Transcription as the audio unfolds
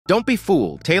Don't be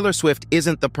fooled. Taylor Swift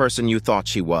isn't the person you thought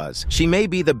she was. She may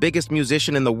be the biggest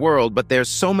musician in the world, but there's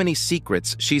so many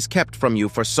secrets she's kept from you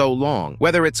for so long.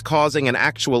 Whether it's causing an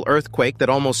actual earthquake that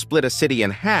almost split a city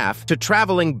in half, to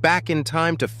traveling back in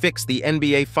time to fix the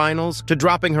NBA Finals, to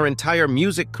dropping her entire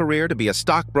music career to be a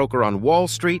stockbroker on Wall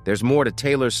Street, there's more to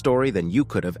Taylor's story than you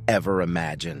could have ever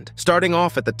imagined. Starting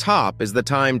off at the top is the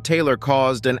time Taylor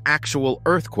caused an actual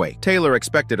earthquake. Taylor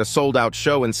expected a sold-out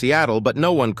show in Seattle, but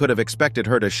no one could have expected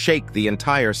her to shake the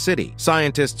entire city.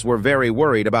 Scientists were very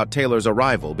worried about Taylor's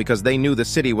arrival because they knew the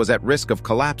city was at risk of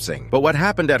collapsing. But what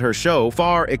happened at her show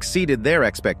far exceeded their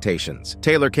expectations.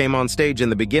 Taylor came on stage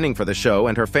in the beginning for the show,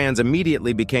 and her fans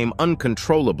immediately became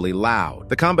uncontrollably loud.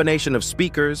 The combination of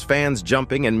speakers, fans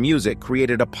jumping, and music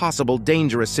created a possible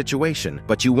dangerous situation,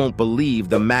 but you won't believe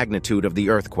the magnitude of the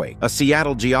earthquake. A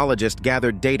Seattle geologist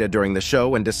gathered data during the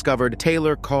show and discovered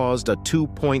Taylor caused a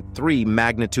 2.3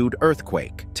 magnitude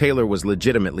earthquake. Taylor was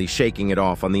legitimately shaking it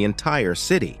off on the entire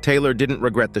city. Taylor didn't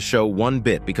regret the show one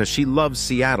bit because she loves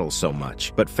Seattle so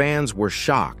much, but fans were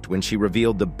shocked when she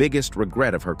revealed the biggest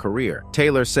regret of her career.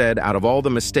 Taylor said out of all the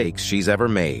mistakes she's ever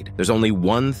made, there's only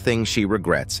one thing she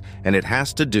regrets, and it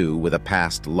has to do with a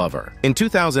past lover. In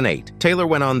 2008, Taylor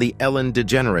went on the Ellen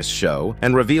DeGeneres show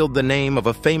and revealed the name of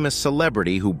a famous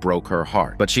celebrity who broke her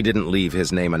heart. But she didn't leave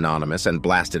his name anonymous and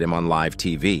blasted him on live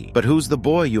TV. But who's the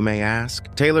boy, you may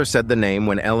ask? Taylor said the name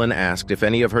when Ellen asked if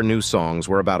any of her new songs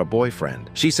were about a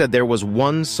boyfriend. She said there was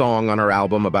one song on her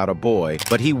album about a boy,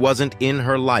 but he wasn't in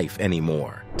her life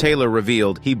anymore. Taylor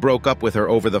revealed he broke up with her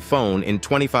over the phone in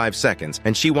 25 seconds,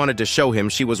 and she wanted to show him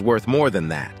she was worth more than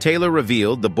that. Taylor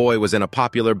revealed the boy was in a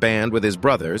popular band with his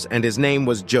brothers, and his name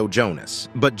was Joe Jonas.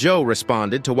 But Joe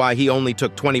responded to why he only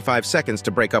took 25 seconds to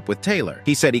break up with Taylor.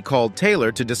 He said he called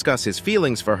Taylor to discuss his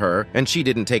feelings for her, and she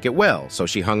didn't take it well, so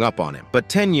she hung up on him. But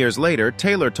 10 years later,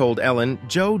 Taylor told Ellen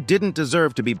Joe didn't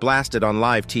deserve to be blasted on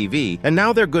live TV, and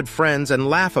now they're good friends and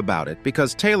laugh about it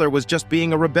because Taylor was just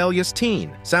being a rebellious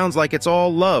teen. Sounds like it's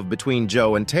all love between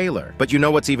Joe and Taylor. But you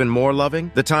know what's even more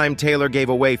loving? The time Taylor gave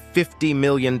away $50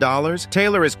 million?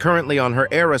 Taylor is currently on her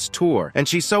Eras tour, and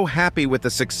she's so happy with the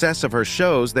success of her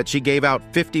shows that she gave out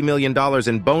 $50 million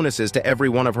in bonuses to every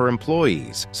one of her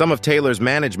employees. Some of Taylor's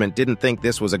management didn't think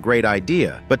this was a great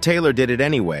idea, but Taylor did it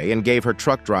anyway and gave her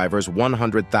truck drivers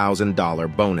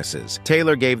 $100,000 bonuses.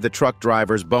 Taylor gave the truck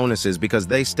drivers bonuses because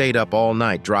they stayed up all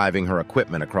night driving her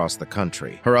equipment across the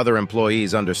country. Her other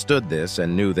employees understood this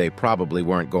and knew they probably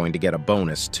weren't going to get a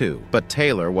bonus too. But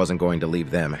Taylor wasn't going to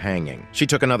leave them hanging. She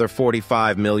took another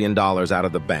 $45 million out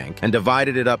of the bank and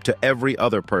divided it up to every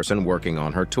other person working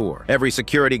on her tour. Every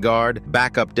security guard,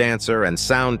 backup dancer, and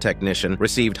sound technician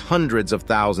received hundreds of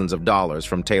thousands of dollars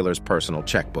from Taylor's personal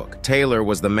checkbook. Taylor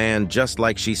was the man just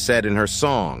like she said in her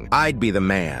song, "I'd be the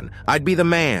man. I'd be the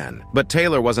man." But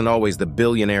Taylor wasn't always the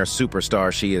billionaire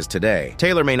superstar she is today.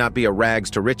 Taylor may not be a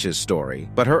rags to riches story,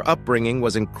 but her upbringing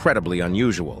was incredibly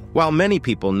unusual. While many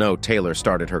people know Taylor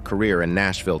started her career in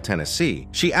Nashville, Tennessee,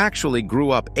 she actually grew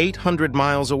up 800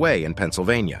 miles away in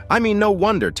Pennsylvania. I mean, no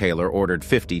wonder Taylor ordered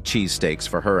 50 cheesesteaks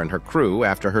for her and her crew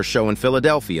after her show in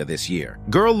Philadelphia this year.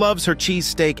 Girl loves her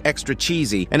cheesesteak extra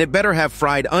cheesy, and it better have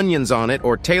fried onions on it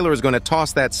or Taylor is going to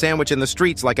toss that sandwich in the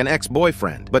streets like an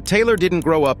ex-boyfriend. But Taylor didn't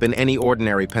grow up in any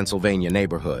ordinary Pennsylvania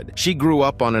neighborhood. She grew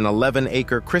up on an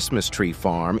 11-acre Christmas tree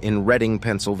farm in Reading,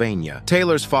 Pennsylvania.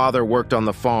 Taylor's father worked on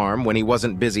the farm when he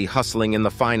wasn't busy hustling in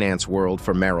the finance world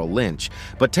for Merrill Lynch,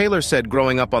 but Taylor said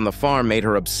growing up on the farm made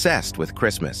her obsessed with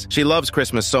Christmas. She loves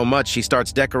Christmas so much she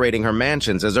starts decorating her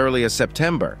mansions as early as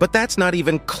September. But that's not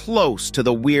even close to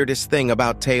the weirdest thing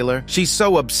about Taylor. She's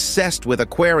so obsessed with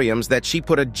aquariums that she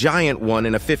put a giant one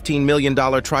in a $15 million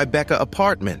Tribeca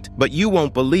apartment. But you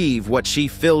won't believe what she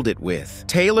filled it with.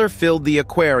 Taylor filled the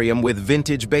aquarium with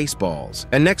vintage baseballs,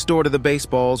 and next door to the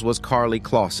baseballs was Karlie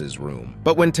Kloss's room.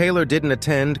 But when Taylor didn't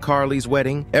attend Karlie's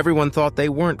wedding, everyone thought they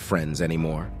weren't friends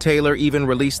anymore. Taylor even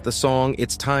released the song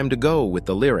 "It's Time to Go" with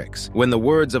the lyrics, when the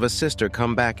words of a sister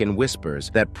come back in whispers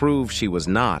that prove she was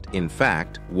not, in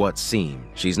fact, what seemed.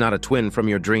 She's not a twin from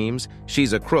your dreams,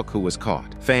 she's a crook who was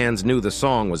caught. Fans knew the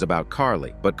song was about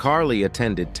Karlie, but Karlie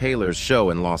attended Taylor's show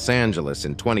in Los Angeles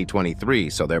in 2023,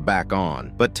 so they're back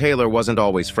on. But Taylor wasn't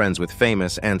always friends with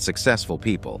famous and successful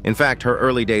people. In fact, her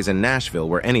early days in Nashville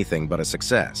were anything but a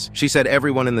success. She said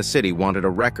everyone in the city wanted a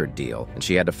record deal, and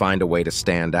she had to find a way to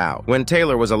stand out. When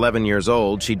Taylor was 11 years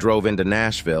old, she drove into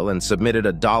Nashville and submitted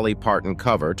a Dolly Parton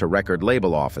cover to record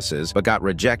label offices, but got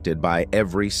rejected by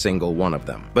every single one of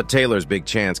them. But Taylor's big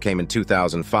chance came in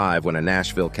 2005 when a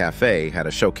Nashville cafe had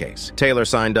a showcase. Taylor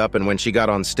signed up, and when she got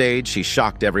on stage, she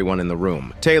shocked everyone in the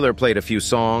room. Taylor played a few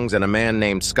songs, and a man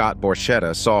named Scott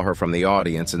Borchetta saw her from the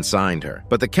audience and signed her.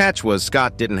 But the catch was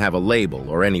Scott didn't have a label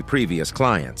or any previous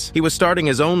clients. He was starting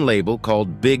his own label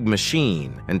called Big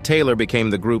Machine, and Taylor became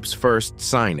the group's first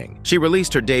signing. She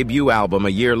released her debut album a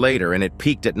year later, and it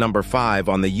peaked at number 5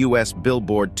 on the US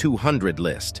Billboard 200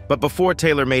 list. But before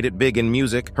Taylor made it big in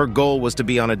music, her goal was to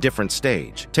be on a different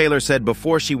stage. Taylor said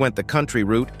before she went the country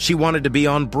route, she wanted to be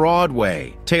on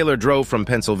Broadway. Taylor drove from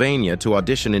Pennsylvania to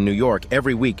audition in New York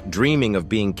every week, dreaming of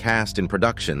being cast in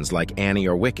productions like Annie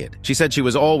or Wicked. She said she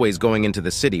was always going into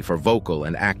the city for vocal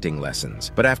and acting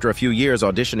lessons. But after a few years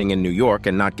auditioning in New York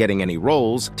and not getting any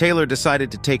roles, Taylor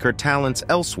decided to take her talents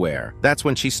elsewhere. That's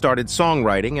when she started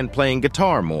songwriting and playing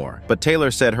guitar more. But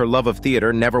Taylor said her love of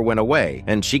theater never went away,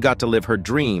 and she got to live her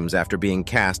dreams after being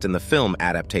cast in the film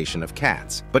adaptation of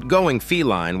Cats. But going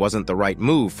feline wasn't the right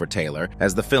move for Taylor,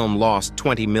 as the film lost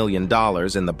 $20 million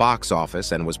in the box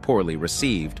office and was poorly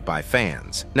received by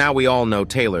fans. Now we all know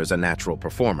Taylor's a natural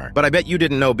performer, but I bet you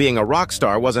didn't know being a rock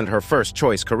star wasn't her first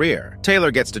choice career.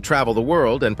 Taylor gets to travel the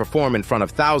world and perform in front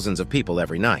of thousands of people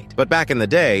every night. But back in the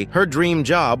day, her dream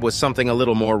job was something a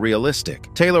little more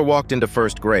realistic. Taylor walked into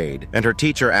first grade, and her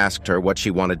teacher asked her what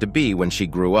she wanted to be when she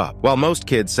grew up. While most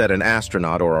kids said an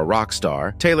astronaut or a rock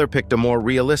star, Taylor picked a more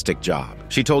realistic job.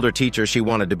 She told her teacher she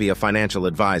wanted to be a financial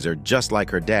advisor just like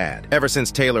her dad. Ever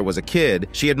since Taylor was a kid,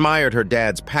 she admired her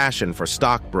dad's passion for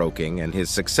stockbroking and his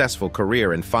successful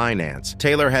career in finance.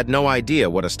 Taylor had no idea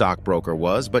what a stockbroker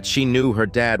was, but she knew her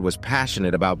dad was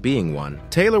passionate about being one.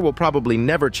 Taylor will probably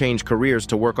never change careers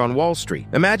to work on Wall Street.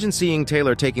 Imagine seeing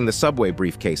Taylor taking the subway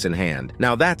briefcase in hand.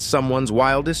 Now that's someone's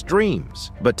wildest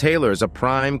dreams. But Taylor's a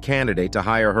prime candidate to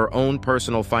hire her own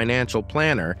personal financial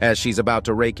planner, as she's about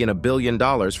to rake in $1 billion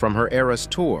from her Eras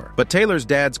tour. But Taylor's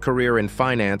dad's career in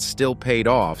finance still paid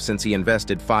off, since he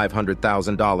invested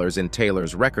 $500,000 in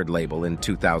Taylor's record label in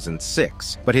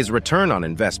 2006. But his return on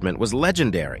investment was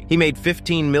legendary. He made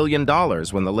 $15 million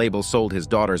when the label sold his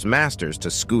daughter's masters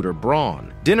to Scooter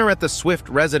Braun. Dinner at the Swift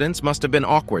residence must have been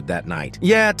awkward that night.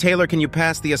 Yeah, Taylor, can you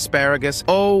pass the asparagus?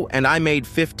 Oh, and I made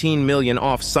 $15 million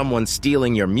off someone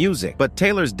stealing your music. But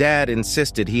Taylor's dad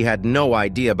insisted he had no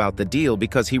idea about the deal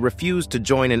because he refused to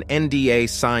join an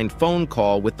NDA-signed phone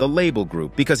call with the label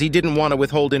group because he didn't want to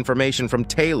withhold information from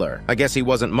Taylor. I guess he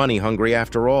wasn't money hungry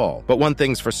after all. But one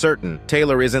thing's for certain,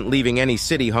 Taylor isn't leaving any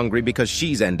city hungry because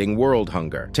she's ending world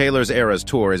hunger. Taylor's Eras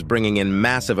tour is bringing in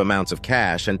massive amounts of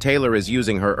cash, and Taylor is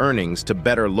using her earnings to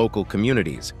better local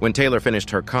communities. When Taylor finished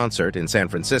her concert in San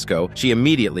Francisco, she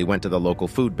immediately went to the local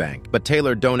food bank. But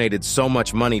Taylor donated so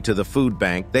much money to the food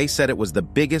bank, they said it was the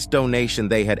biggest donation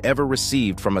they had ever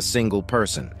received from a single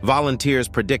person. Volunteers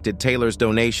predicted Taylor's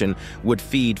donation would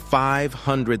feed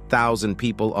 500,000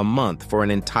 people a month for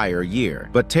an entire year.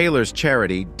 But Taylor's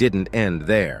charity didn't end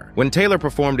there. When Taylor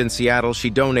performed in Seattle, she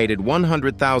donated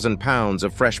 100,000 pounds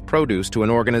of fresh produce to an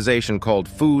organization called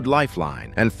Food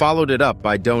Lifeline, and followed it up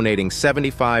by donating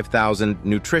 75,000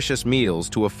 nutritious meals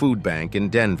to a food bank in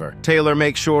Denver. Taylor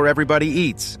makes sure everybody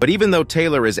eats. But even though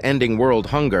Taylor is ending world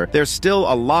hunger, there's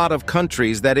still a lot of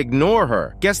countries that ignore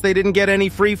her. Guess they didn't get any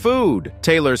free food.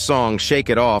 Taylor's song Shake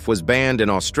It Off was banned in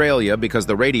Australia because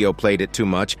the radio played it too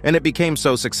much, and it became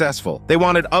so successful. They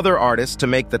wanted other artists to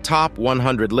make the top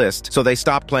 100 list, so they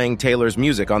stopped playing Taylor's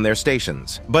music on their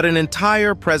stations. But an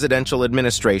entire presidential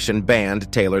administration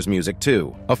banned Taylor's music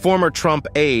too. A former Trump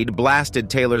aide blasted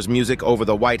Taylor's music over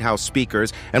the White House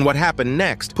speakers, and what happened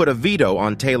next put a veto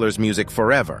on Taylor's music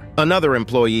forever. Another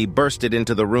employee bursted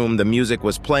into the room the music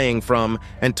was playing from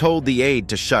and told the aide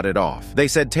to shut it off. They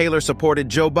said Taylor supported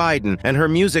Joe Biden, and her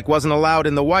music wasn't allowed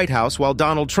in the White House while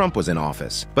Donald Trump was in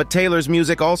office. But Taylor's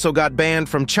music also got banned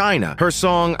from China. Her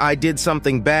song I Did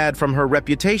Something Bad from her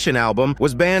Reputation album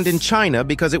was banned in China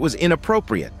because it was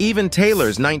inappropriate. Even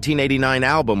Taylor's 1989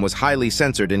 album was highly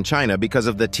censored in China because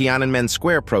of the Tiananmen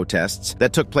Square protests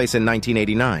that took place in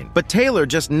 1989. But Taylor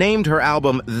just named her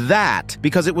album That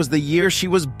because it was the year she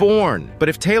was born. But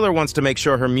if Taylor wants to make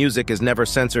sure her music is never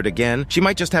censored again, she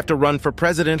might just have to run for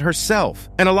president herself.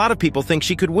 And a lot of people think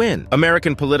she could win.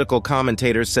 American political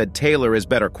commentators said Taylor is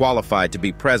better qualified to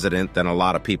be president than a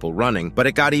lot of people running, but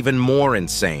it got even more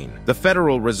insane. The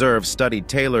Federal Reserve studied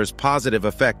Taylor's positive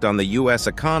effect on the U.S.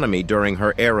 economy during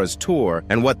her Eras tour,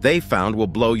 and what they found will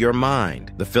blow your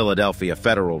mind. The Philadelphia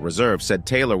Federal Reserve said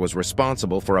Taylor was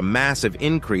responsible for a massive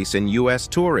increase in U.S.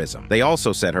 tourism. They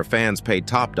also said her fans paid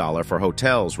top dollar for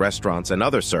hotels, restaurants, restaurants and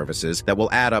other services that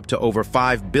will add up to over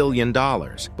 $5 billion.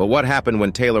 But what happened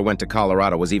when Taylor went to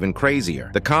Colorado was even crazier.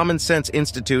 The Common Sense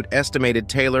Institute estimated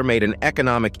Taylor made an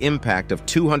economic impact of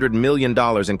 $200 million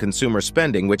in consumer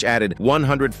spending, which added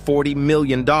 $140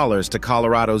 million to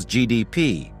Colorado's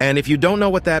GDP. And if you don't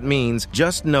know what that means,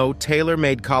 just know Taylor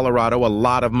made Colorado a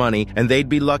lot of money, and they'd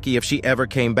be lucky if she ever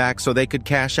came back so they could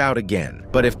cash out again.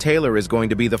 But if Taylor is going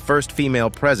to be the first female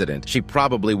president, she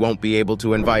probably won't be able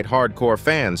to invite hardcore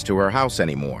fans to her house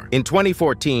anymore. In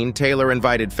 2014, Taylor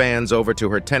invited fans over to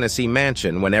her Tennessee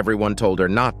mansion when everyone told her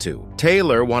not to.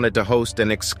 Taylor wanted to host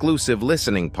an exclusive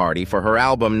listening party for her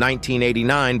album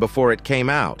 1989 before it came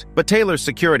out. But Taylor's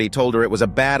security told her it was a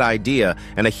bad idea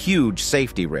and a huge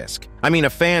safety risk. I mean,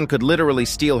 a fan could literally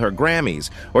steal her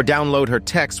Grammys or download her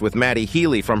texts with Matty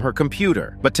Healy from her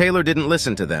computer. But Taylor didn't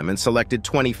listen to them and selected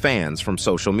 20 fans from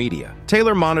social media.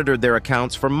 Taylor monitored their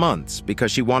accounts for months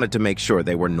because she wanted to make sure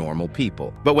they were normal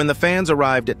people. But when the fans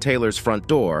arrived at Taylor's front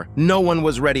door, no one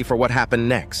was ready for what happened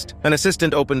next. An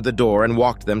assistant opened the door and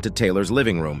walked them to Taylor's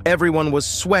living room. Everyone was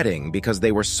sweating because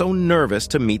they were so nervous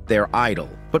to meet their idol.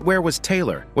 But where was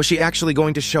Taylor? Was she actually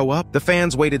going to show up? The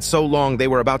fans waited so long they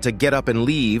were about to get up and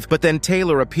leave, but then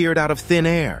Taylor appeared out of thin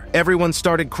air. Everyone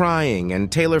started crying,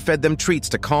 and Taylor fed them treats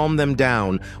to calm them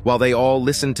down while they all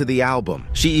listened to the album.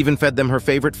 She even fed them her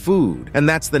favorite food. And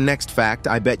that's the next fact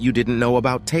I bet you didn't know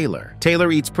about Taylor.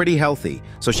 Taylor eats pretty healthy,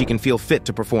 so she can feel fit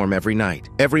to perform every night.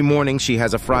 Every morning she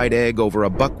has a fried egg over a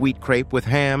buckwheat crepe with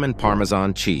ham and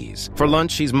Parmesan cheese. For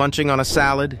lunch, she's munching on a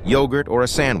salad, yogurt, or a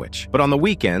sandwich. But on the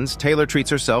weekends, Taylor treats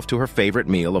herself to her favorite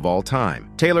meal of all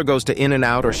time. Taylor goes to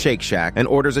In-N-Out or Shake Shack and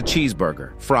orders a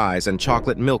cheeseburger, fries, and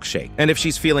chocolate milkshake. And if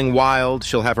she's feeling wild,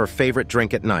 she'll have her favorite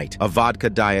drink at night, a vodka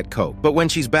Diet Coke. But when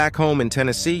she's back home in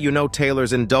Tennessee, you know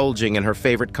Taylor's indulging in her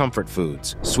favorite comfort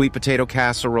foods: sweet potato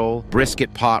casserole,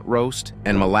 brisket pot roast,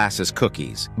 and molasses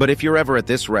cookies. But if you're ever at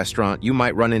this restaurant, you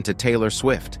might run into Taylor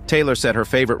Swift. Taylor said her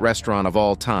favorite restaurant of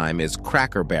all time is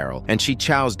Cracker Barrel, and she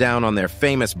chows down on their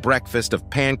famous breakfast of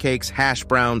pancakes, hash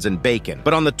browns, and bacon.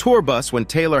 But on the tour bus, when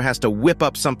Taylor has to whip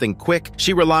up something quick,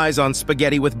 she relies on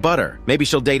spaghetti with butter. Maybe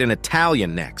she'll date an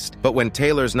Italian next. But when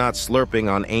Taylor's not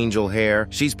slurping on angel hair,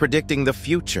 she's predicting the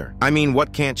future. I mean,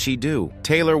 what can't she do?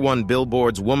 Taylor won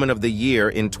Billboard's Woman of the Year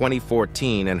in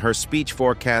 2014, and her speech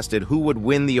forecasted who would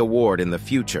win the award in the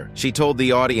future. She told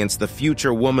the audience the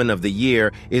future Woman of the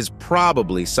Year is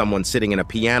probably someone sitting in a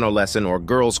piano lesson or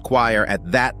girls' choir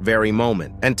at that very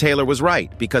moment. And Taylor was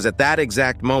right, because at that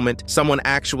exact moment, someone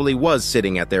actually was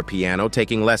sitting at their piano,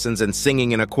 taking lessons and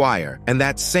singing in a choir. And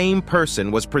that same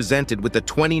person was presented with the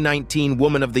 2019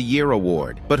 Woman of the Year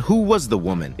award. But who was the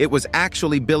woman? It was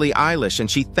actually Billie Eilish, and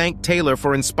she thanked Taylor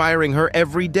for inspiring her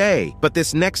every day. But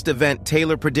this next event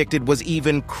Taylor predicted was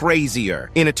even crazier.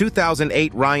 In a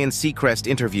 2008 Ryan Seacrest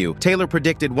interview, Taylor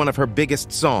predicted one of her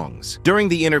biggest songs. During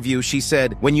the interview, she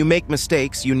said, "When you make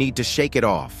mistakes, you need to shake it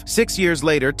off." 6 years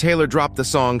later, Taylor dropped the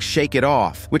song Shake It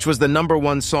Off, which was the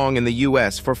 #1 song in the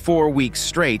US for 4 weeks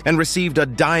straight and received a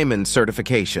diamond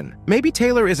certification. Maybe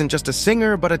Taylor isn't just a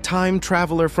singer, but a time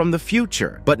traveler from the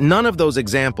future. But none of those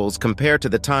examples compare to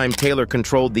the time Taylor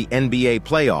controlled the NBA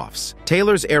playoffs.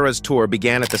 Taylor's Eras Tour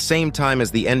began at the same time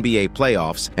as the NBA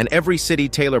playoffs, and every city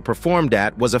Taylor performed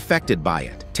at was affected by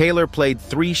it. Taylor played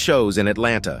 3 shows in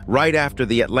Atlanta, right after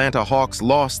the Atlanta Hawks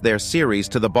lost their series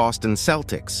to the Boston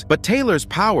Celtics. But Taylor's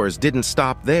powers didn't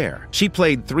stop there. She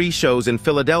played 3 shows in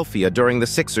Philadelphia during the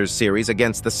Sixers series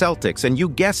against the Celtics, and you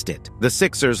guessed it, the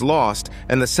Sixers lost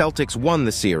and the Celtics won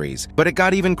the series. But it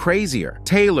got even crazier.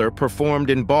 Taylor performed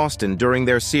in Boston during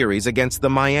their series against the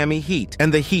Miami Heat,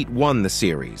 and the Heat won the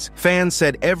series. Fans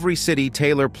said every city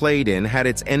Taylor played in had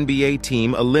its NBA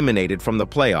team eliminated from the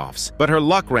playoffs. But her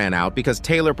luck ran out because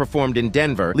Taylor performed in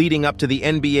Denver leading up to the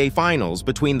NBA Finals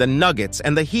between the Nuggets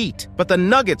and the Heat. But the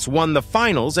Nuggets won the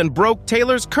finals and broke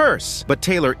Taylor's curse. But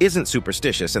Taylor isn't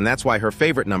superstitious, and that's why her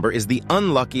favorite number is the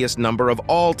unluckiest number of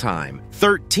all time,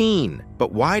 13.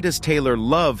 But why does Taylor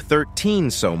love 13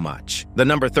 so much? The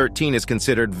number 13 is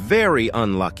considered very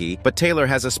unlucky, but Taylor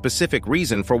has a specific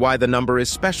reason for why the number is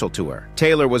special to her.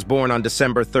 Taylor was born on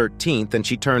December 13th, and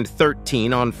she turned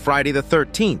 13 on Friday the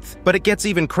 13th. But it gets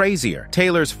even crazier.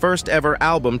 Taylor's first ever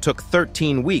album took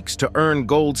 13 weeks to earn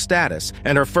gold status,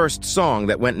 and her first song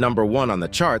that went #1 on the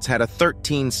charts had a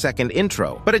 13-second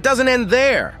intro. But it doesn't end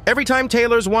there. Every time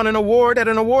Taylor's won an award at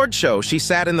an award show, she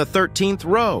sat in the 13th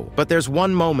row. But there's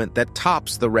one moment that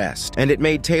tops the rest, and it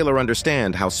made Taylor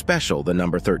understand how special the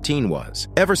number 13 was.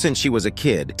 Ever since she was a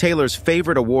kid, Taylor's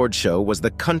favorite award show was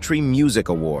the Country Music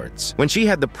Awards. When she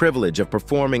had the privilege of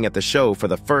performing at the show for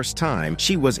the first time,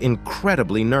 she was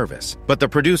incredibly nervous. But the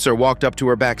producer walked up to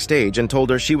her backstage and told told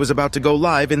her she was about to go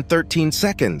live in 13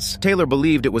 seconds. Taylor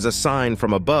believed it was a sign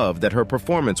from above that her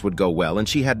performance would go well and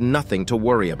she had nothing to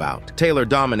worry about. Taylor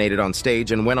dominated on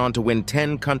stage and went on to win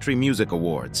 10 country music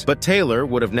awards. But Taylor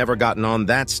would have never gotten on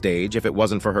that stage if it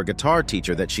wasn't for her guitar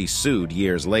teacher that she sued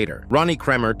years later. Ronnie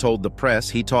Kremer told the press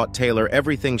he taught Taylor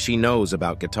everything she knows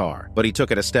about guitar, but he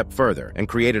took it a step further and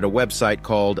created a website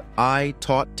called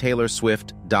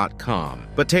ITaughtTaylorSwift.com.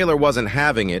 But Taylor wasn't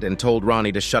having it and told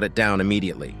Ronnie to shut it down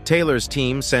immediately. Taylor's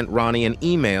team sent Ronnie an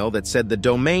email that said the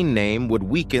domain name would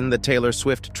weaken the Taylor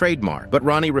Swift trademark, but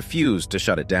Ronnie refused to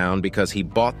shut it down because he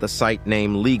bought the site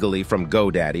name legally from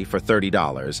GoDaddy for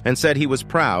 $30 and said he was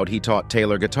proud he taught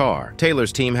Taylor guitar.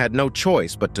 Taylor's team had no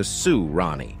choice but to sue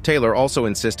Ronnie. Taylor also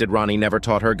insisted Ronnie never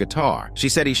taught her guitar. She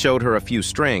said he showed her a few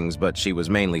strings, but she was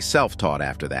mainly self-taught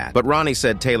after that. But Ronnie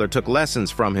said Taylor took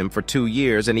lessons from him for 2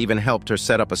 years and even helped her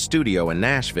set up a studio in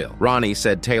Nashville. Ronnie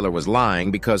said Taylor was lying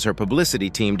because her publicity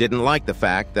team didn't like the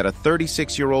fact that a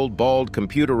 36-year-old bald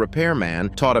computer repairman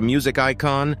taught a music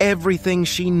icon everything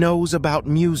she knows about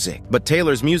music. But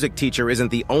Taylor's music teacher isn't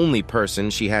the only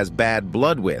person she has bad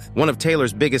blood with. One of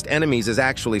Taylor's biggest enemies is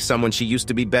actually someone she used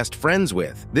to be best friends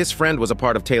with. This friend was a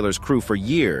part of Taylor's crew for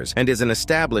years and is an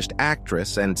established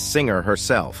actress and singer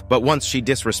herself. But once she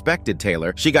disrespected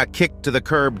Taylor, she got kicked to the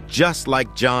curb just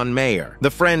like John Mayer. The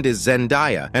friend is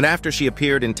Zendaya, and after she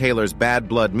appeared in Taylor's Bad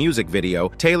Blood music video,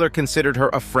 Taylor considered her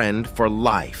a friend for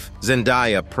life.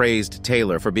 Zendaya praised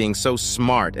Taylor for being so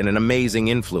smart and an amazing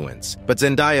influence. But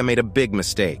Zendaya made a big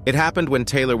mistake. It happened when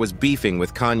Taylor was beefing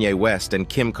with Kanye West and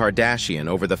Kim Kardashian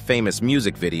over the famous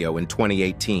music video in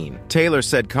 2018. Taylor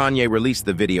said Kanye released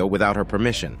the video without her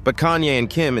permission, but Kanye and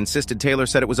Kim insisted Taylor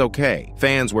said it was okay.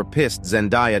 Fans were pissed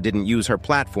Zendaya didn't use her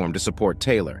platform to support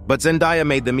Taylor. But Zendaya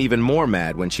made them even more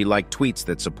mad when she liked tweets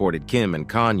that supported Kim and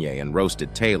Kanye and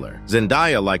roasted Taylor.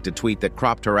 Zendaya liked a tweet that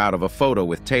cropped her out of a photo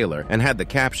with Taylor and had the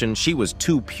caption, "She was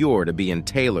too pure to be in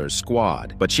Taylor's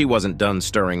squad." But she wasn't done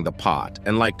stirring the pot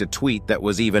and liked a tweet that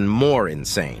was even more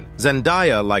insane.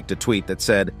 Zendaya liked a tweet that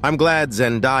said, "I'm glad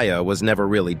Zendaya was never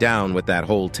really down with that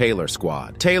whole Taylor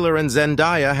squad." Taylor and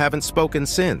Zendaya haven't spoken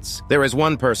since. There is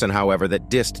one person, however, that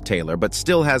dissed Taylor but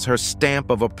still has her stamp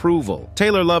of approval.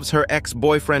 Taylor loves her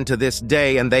ex-boyfriend to this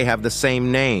day and they have the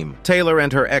same name. Taylor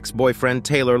and her ex-boyfriend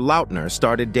Taylor Lautner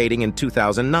started dating in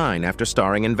 2009 after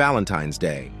starring in Valentine's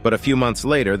Day. But a few months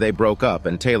later, they broke up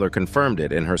and Taylor confirmed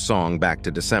it in her song Back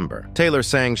to December. Taylor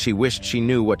sang she wished she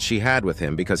knew what she had with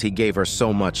him because he gave her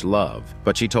so much love,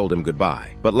 but she told him goodbye.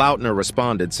 But Lautner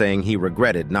responded saying he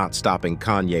regretted not stopping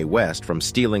Kanye West from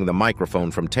stealing the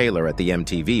microphone from Taylor at the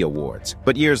MTV Awards.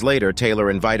 But years later, Taylor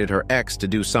invited her ex to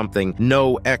do something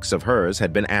no ex of hers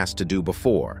had been asked to do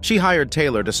before. She hired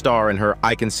Taylor to star in her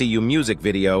I Can See You music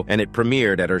video, and it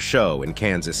premiered at her show in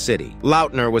Kansas City.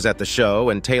 Lautner was at the show,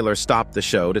 and Taylor stopped the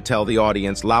show to tell the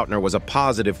audience Lautner was a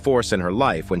positive force in her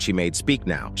life when she made Speak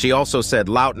Now. She also said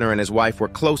Lautner and his wife were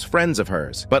close friends of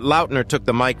hers. But Lautner took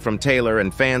the mic from Taylor,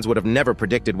 and fans would have never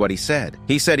predicted what he said.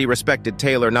 He said he respected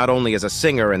Taylor not only as a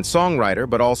singer and songwriter,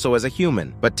 but also as a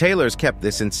human. But Taylor's kept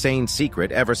this insane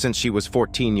secret ever since she was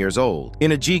 14 years old.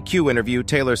 In a GQ interview,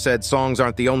 Taylor said songs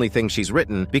aren't the only thing she's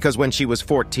written, because when she was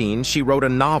 14, she wrote a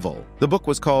novel. The book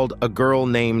was called A Girl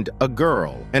Named a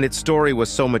Girl, and its story was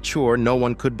so mature no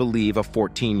one could believe a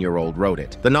 14-year-old wrote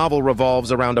it. The novel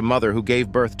revolves around a mother who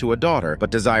gave birth to a daughter,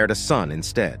 but desired a son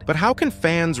instead. But how can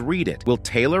fans read it? Will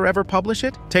Taylor ever publish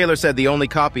it? Taylor said the only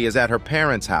copy is at her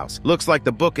parents' house. Looks like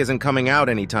the book isn't coming out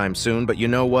anytime soon, but you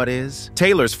know what is?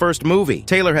 Taylor's first movie.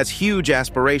 Taylor has huge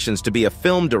aspirations to be a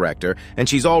film director, and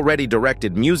she's already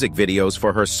directed music videos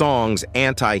for her songs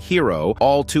Anti-Hero,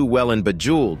 All Too Well and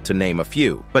Bejeweled, to name a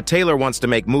few. But Taylor wants to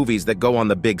make movies that go on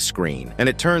the big screen, and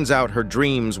it turns out her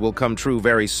dreams will come true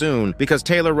very soon because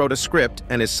Taylor wrote a script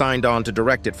and is signed on to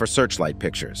direct it for Searchlight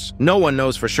Pictures. No one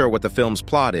knows for sure what the film's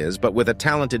plot is, but with a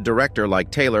talented director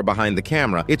like Taylor behind the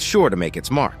camera, it's sure to make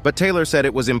its mark. But Taylor said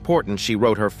it was important she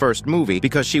wrote her first movie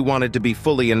because she wanted to be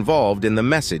fully involved in the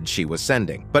message she was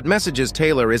sending. But messages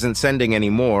Taylor isn't sending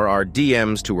anymore are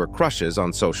DMs to her crushes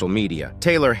on social media.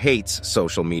 Taylor hates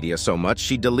social media so much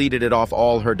she deleted it off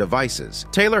all her devices.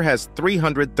 Taylor has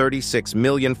 336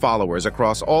 million followers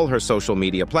across all her social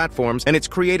media platforms, and it's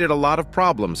created a lot of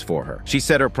problems for her. She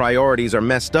said her priorities are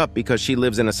messed up because she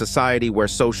lives in a society where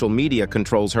social media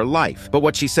controls her life. But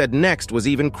what she said next was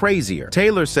even crazier.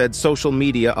 Taylor said social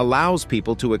media allows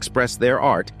people to express their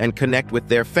art and connect with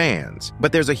their fans.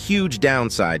 But there's a huge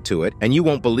downside to it, and you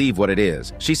won't believe what it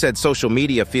is. She said social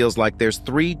media feels like there's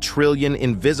 3 trillion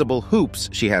invisible hoops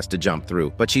she has to jump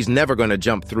through, but she's never going to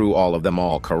jump through all of them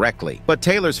all correctly. But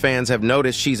Taylor's fans have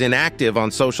noticed she's inactive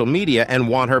on social media and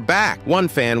want her back. One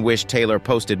fan wished Taylor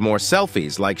posted more selfies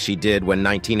selfies like she did when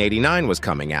 1989 was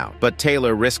coming out. But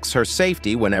Taylor risks her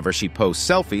safety whenever she posts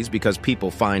selfies because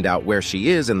people find out where she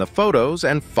is in the photos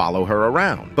and follow her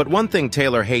around. But one thing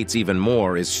Taylor hates even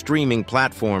more is streaming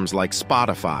platforms like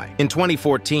Spotify. In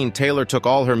 2014, Taylor took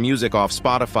all her music off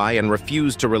Spotify and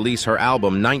refused to release her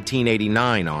album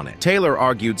 1989 on it. Taylor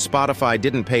argued Spotify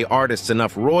didn't pay artists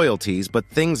enough royalties, but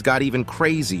things got even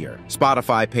crazier.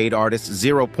 Spotify paid artists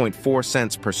 0.4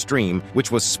 cents per stream,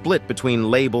 which was split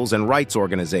between labels and rights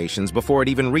organizations before it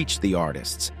even reached the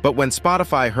artists. But when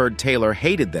Spotify heard Taylor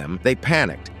hated them, they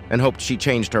panicked and hoped she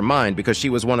changed her mind because she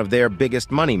was one of their biggest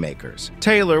moneymakers.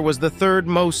 Taylor was the third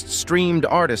most streamed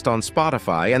artist on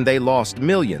Spotify, and they lost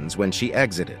millions when she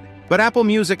exited. But Apple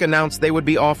Music announced they would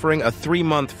be offering a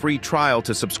 3-month free trial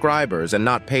to subscribers and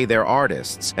not pay their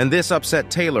artists, and this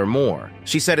upset Taylor more.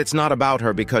 She said it's not about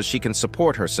her because she can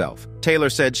support herself. Taylor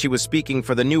said she was speaking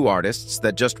for the new artists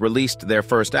that just released their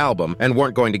first album and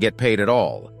weren't going to get paid at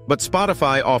all. But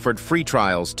Spotify offered free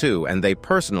trials too, and they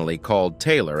personally called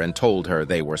Taylor and told her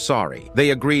they were sorry. They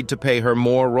agreed to pay her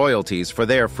more royalties for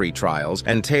their free trials,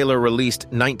 and Taylor released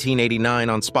 1989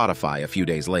 on Spotify a few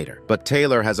days later. But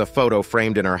Taylor has a photo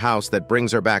framed in her house that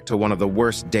brings her back to one of the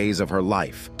worst days of her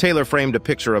life. Taylor framed a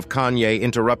picture of Kanye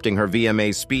interrupting her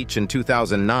VMA speech in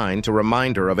 2009 to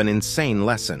remind her of an insane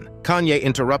lesson. Kanye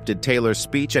interrupted Taylor's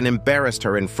speech and embarrassed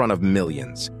her in front of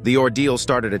millions. The ordeal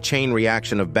started a chain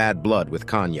reaction of bad blood with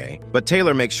Kanye, but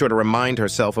Taylor makes sure to remind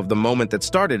herself of the moment that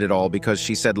started it all because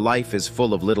she said life is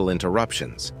full of little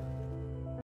interruptions.